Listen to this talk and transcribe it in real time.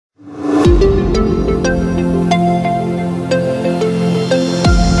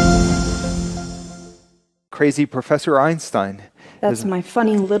crazy Professor Einstein. That's my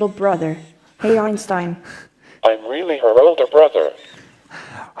funny little brother. Hey, Einstein. I'm really her older brother.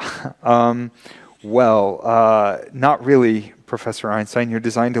 Not really, Professor Einstein. You're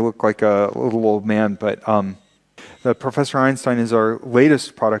designed to look like a little old man, but the Professor Einstein is our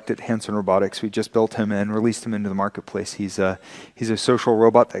latest product at Hanson Robotics. We just built him and released him into the marketplace. He's a social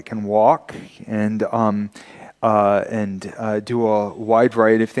robot that can walk and do a wide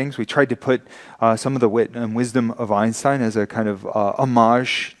variety of things. We tried to put some of the wit and wisdom of Einstein as a kind of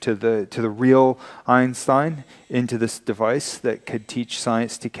homage to the real Einstein into this device that could teach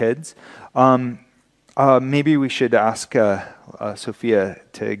science to kids. Maybe we should ask Sophia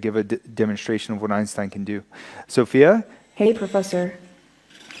to give a demonstration of what Einstein can do. Sophia? Hey, Professor.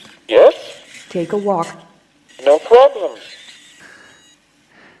 Yes? Take a walk. No problem.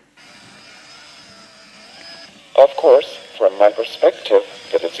 Of course, from my perspective,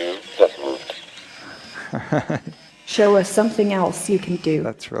 it is you that moved. Show us something else you can do.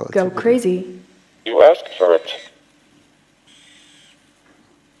 That's relative. Go crazy. You asked for it.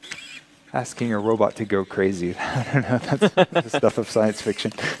 Asking a robot to go crazy. I don't know, that's the stuff of science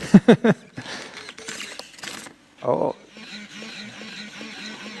fiction. Oh.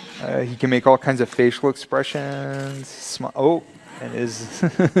 He can make all kinds of facial expressions. Oh, and is...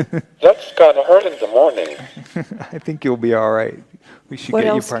 That's gonna hurt in the morning. I think you'll be all right. We should What get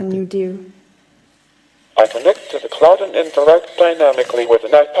else you can you do? I connect to the cloud and interact dynamically with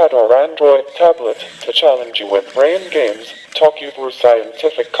an iPad or Android tablet to challenge you with brain games, talk you through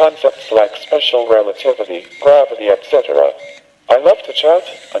scientific concepts like special relativity, gravity, etc. I love to chat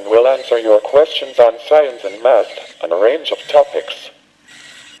and will answer your questions on science and math on a range of topics.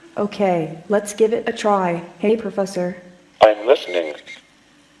 Okay, let's give it a try. Hey, Professor. I'm listening.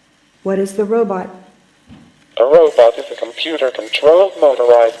 What is the robot? A robot is a computer-controlled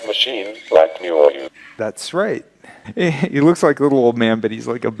motorized machine like me or you. That's right. He looks like a little old man, but he's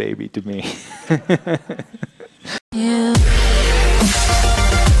like a baby to me.